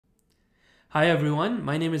Hi everyone,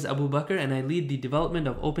 my name is Abu Bakr and I lead the development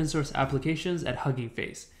of open source applications at Hugging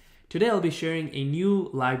Face. Today I'll be sharing a new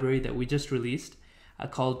library that we just released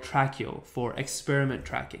called Trackio for experiment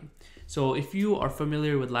tracking. So if you are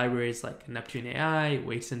familiar with libraries like Neptune AI,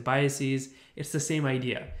 weights and biases, it's the same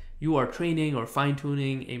idea. You are training or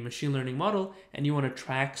fine-tuning a machine learning model and you want to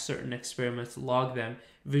track certain experiments, log them,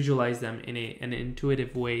 visualize them in an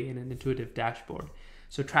intuitive way, in an intuitive dashboard.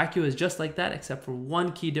 So Trackio is just like that, except for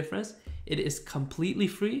one key difference. It is completely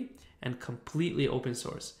free and completely open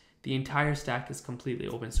source. The entire stack is completely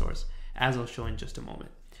open source, as I'll show in just a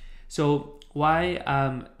moment. So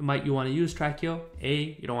why might you want to use Trackio?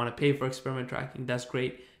 A, you don't want to pay for experiment tracking. That's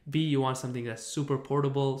great. B, you want something that's super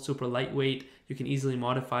portable, super lightweight. You can easily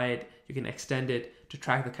modify it. You can extend it to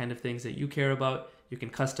track the kind of things that you care about. You can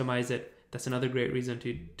customize it. That's another great reason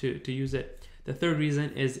to use it. The third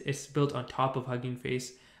reason is it's built on top of Hugging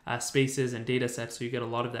Face spaces and data sets, so you get a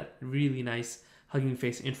lot of that really nice Hugging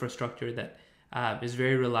Face infrastructure that is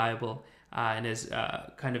very reliable and is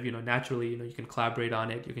kind of, naturally, you can collaborate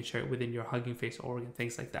on it, you can share it within your Hugging Face org and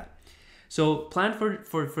things like that. So plan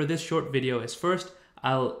for this short video is first,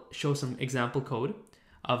 I'll show some example code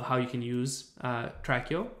of how you can use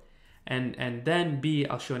Trackio, and then B,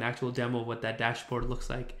 I'll show an actual demo of what that dashboard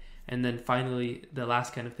looks like. And then finally, the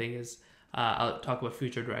last kind of thing is I'll talk about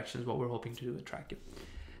future directions, what we're hoping to do with Trackio.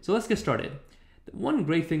 So let's get started. One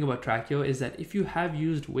great thing about Trackio is that if you have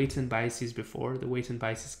used weights and biases before, the weights and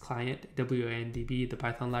biases client, WANDB, the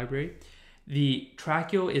Python library, the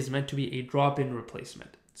Trackio is meant to be a drop-in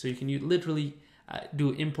replacement. So you can literally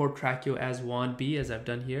do import Trackio as WANDB, as I've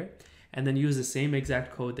done here, and then use the same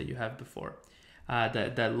exact code that you have before.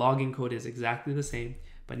 The logging code is exactly the same,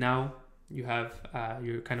 but now you have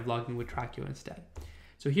you're kind of logging with Trackio instead.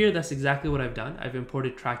 So here, that's exactly what I've done. I've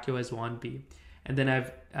imported Trackio as WANDB, and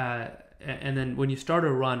then and then when you start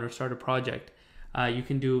a run or start a project, you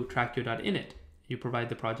can do trackio.init. You provide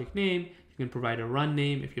the project name. You can provide a run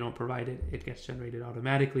name. If you don't provide it, it gets generated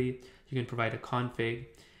automatically. You can provide a config,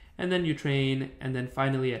 and then you train. And then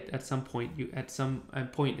finally, at some point,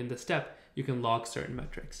 point in the step, you can log certain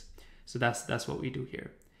metrics. So that's what we do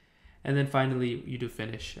here. And then finally, you do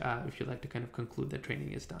finish if you'd like to kind of conclude that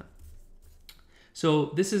training is done. So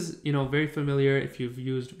this is, very familiar if you've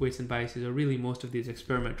used weights and biases, or really most of these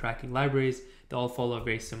experiment tracking libraries. They all follow a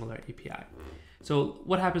very similar API. So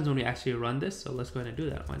what happens when we actually run this? So let's go ahead and do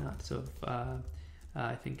that. Why not? So if,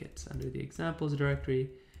 I think it's under the examples directory.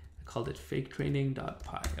 I called it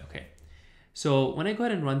faketraining.py. Okay. So when I go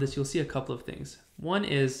ahead and run this, you'll see a couple of things. One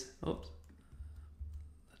is, oops,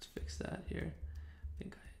 let's fix that here. There we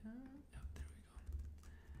go.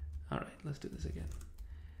 All right, let's do this again.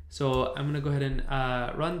 So I'm gonna go ahead and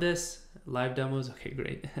run this, live demos. Okay,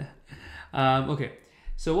 great. Okay,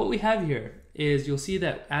 so what we have here is you'll see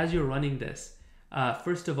that as you're running this,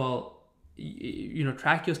 first of all,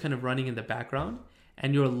 Trackio is kind of running in the background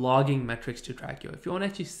and you're logging metrics to Trackio. If you want to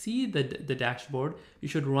actually see the dashboard, you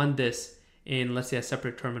should run this in, let's say, a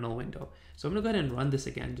separate terminal window. So I'm gonna go ahead and run this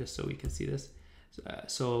again just so we can see this.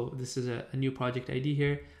 So this is a new project ID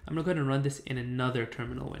here. I'm gonna go ahead and run this in another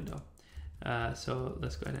terminal window. So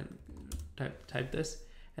let's go ahead and type this,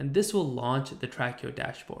 and this will launch the Trackio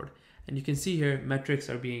dashboard. And you can see here metrics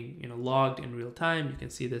are being logged in real time. You can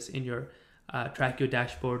see this in your Trackio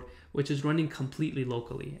dashboard, which is running completely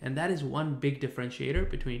locally. And that is one big differentiator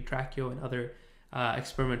between Trackio and other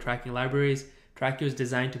experiment tracking libraries. Trackio is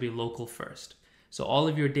designed to be local first. So all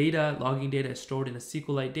of your data, logging data, is stored in a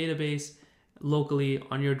SQLite database locally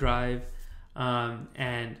on your drive.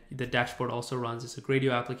 And the dashboard also runs as a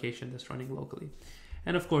Gradio application that's running locally.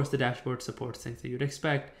 And of course, the dashboard supports things that you'd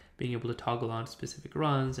expect, being able to toggle on specific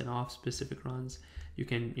runs and off specific runs. You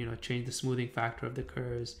can, change the smoothing factor of the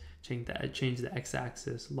curves, change the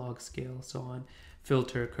x-axis, log scale, so on,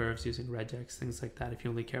 filter curves using regex, things like that, if you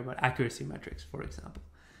only care about accuracy metrics, for example.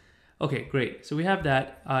 Okay, great. So we have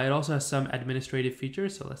that. It also has some administrative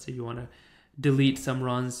features. So let's say you want to delete some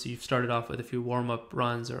runs. So you've started off with a few warm-up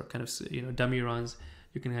runs or kind of dummy runs.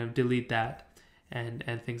 You can kind of delete that and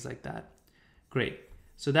things like that. Great.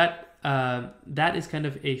 So that is kind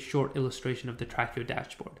of a short illustration of the Trackio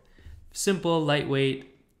dashboard. Simple,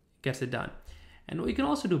 lightweight, gets it done. And what you can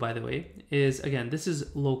also do, by the way, is, again, this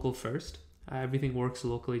is local first. Everything works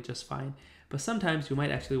locally just fine. But sometimes you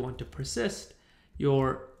might actually want to persist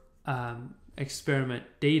your experiment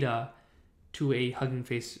data to a Hugging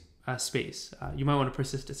Face space. You might want to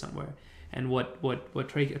persist it somewhere. And what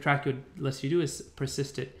Trackio lets you do is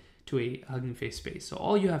persist it to a Hugging Face space. So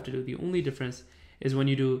all you have to do, the only difference is when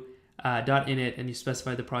you do .init and you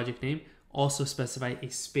specify the project name, also specify a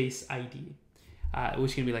space ID,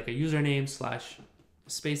 which can be like a username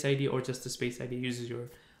space ID or just the space ID uses your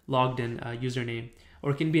logged in username,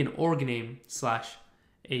 or it can be an org name slash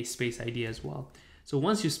a space ID as well. So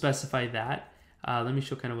once you specify that, let me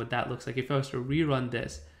show kind of what that looks like. If I was to rerun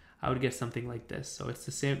this, I would get something like this. So it's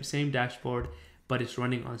the same dashboard, but it's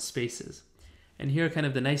running on spaces. And here kind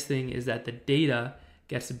of the nice thing is that the data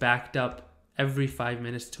gets backed up every 5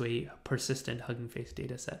 minutes to a persistent Hugging Face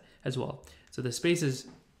data set as well. So the space is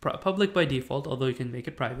public by default, although you can make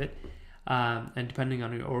it private, and depending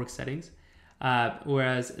on your org settings,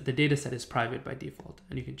 whereas the data set is private by default,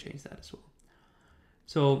 and you can change that as well.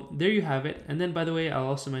 So there you have it. And then, by the way, I'll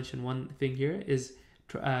also mention one thing here is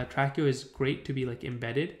Trackio is great to be like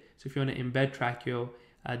embedded. So if you want to embed Trackio,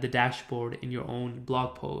 the dashboard in your own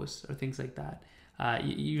blog posts or things like that,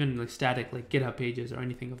 even like static like GitHub pages or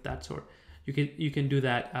anything of that sort, you can do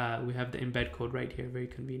that. We have the embed code right here, very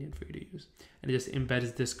convenient for you to use, and it just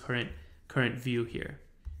embeds this current view here.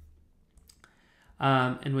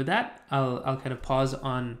 And with that, I'll kind of pause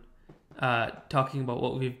on talking about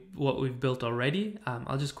what we've built already.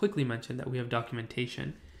 I'll just quickly mention that we have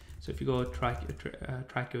documentation. So if you go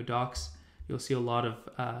Trackio docs, you'll see a lot of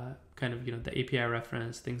kind of the API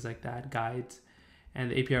reference, things like that, guides, and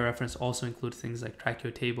the API reference also includes things like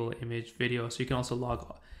Trackio table, image, video. So you can also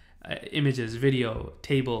log images, video,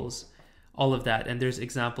 tables, all of that. And there's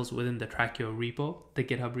examples within the Trackio repo, the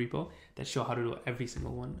GitHub repo, that show how to do every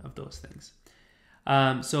single one of those things.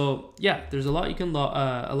 So yeah, there's a lot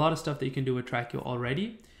a lot of stuff that you can do with Trackio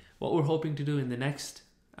already. What we're hoping to do in the next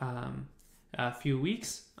few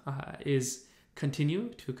weeks is continue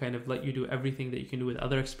to kind of let you do everything that you can do with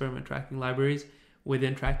other experiment tracking libraries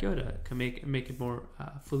within Trackio to make it more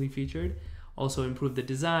fully featured. Also improve the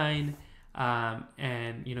design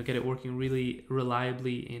and get it working really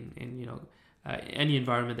reliably in any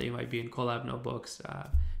environment that you might be in. Colab notebooks,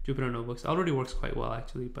 Jupyter notebooks already works quite well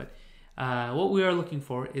actually, but what we are looking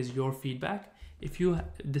for is your feedback.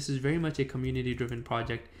 This is very much a community-driven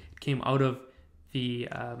project. It came out of the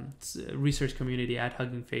research community at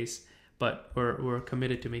Hugging Face, but we're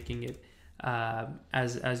committed to making it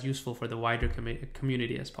as useful for the wider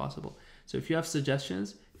community as possible. So if you have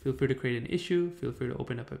suggestions, feel free to create an issue. Feel free to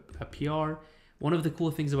open up a PR. One of the cool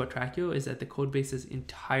things about Trackio is that the code base is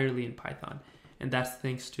entirely in Python, and that's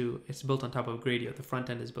thanks to it's built on top of Gradio. The front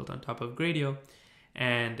end is built on top of Gradio,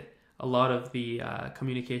 and a lot of the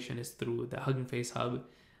communication is through the Hugging Face Hub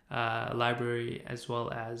library as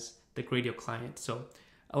well as the Gradio client. So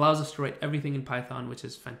allows us to write everything in Python, which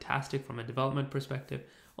is fantastic from a development perspective.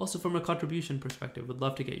 Also from a contribution perspective, would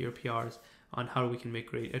love to get your PRs on how we can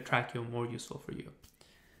make Trackio more useful for you.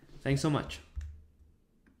 Thanks so much.